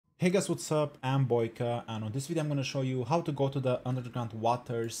Hey guys, what's up? I'm Boyka, and on this video I'm going to show you how to go to the underground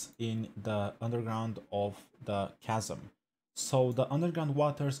waters in the underground of the chasm. So the underground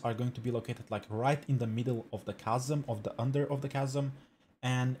waters are going to be located like right in the middle of the chasm, of the under of the chasm,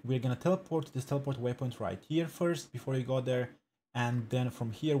 and we're going to teleport to this teleport waypoint right here first before you go there, and then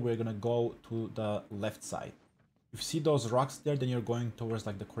from here we're going to go to the left side. If you see those rocks there, then you're going towards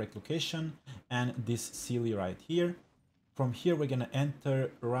like the correct location, and this silly right here. From here, we're gonna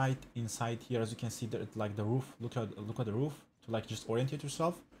enter right inside here. As you can see, there, like the roof. Look at the roof to like just orientate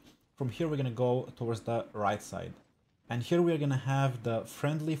yourself. From here, we're gonna go towards the right side, and here we're gonna have the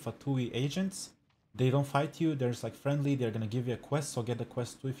friendly Fatui agents. They don't fight you. There's like friendly. They're gonna give you a quest, so get the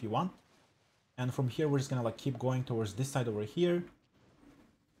quest too if you want. And from here, we're just gonna like keep going towards this side over here.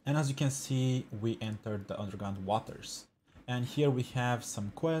 And as you can see, we entered the underground waters. And here we have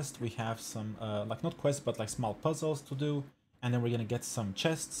some quests, we have some, like not quests, but like small puzzles to do. And then we're gonna get some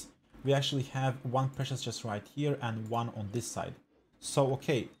chests. We actually have one precious chest right here and one on this side. So,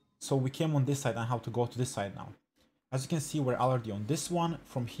 okay, so we came on this side and how to go to this side now. As you can see, we're already on this one.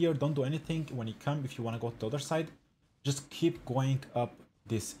 From here, don't do anything. When you come, if you wanna go to the other side, just keep going up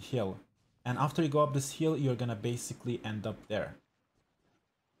this hill. And after you go up this hill, you're gonna basically end up there.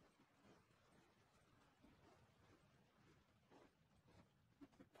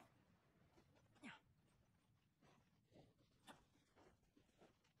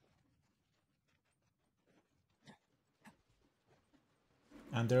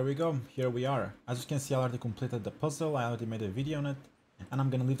 And there we go, here we are. As you can see, I already completed the puzzle, I already made a video on it, and I'm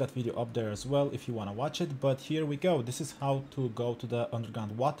gonna leave that video up there as well if you wanna watch it, but here we go. This is how to go to the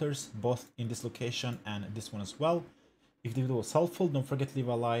underground waters, both in this location and this one as well. If the video was helpful, don't forget to leave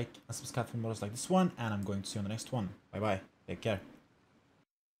a like and subscribe for more like this one, and I'm going to see you on the next one. Bye bye, take care.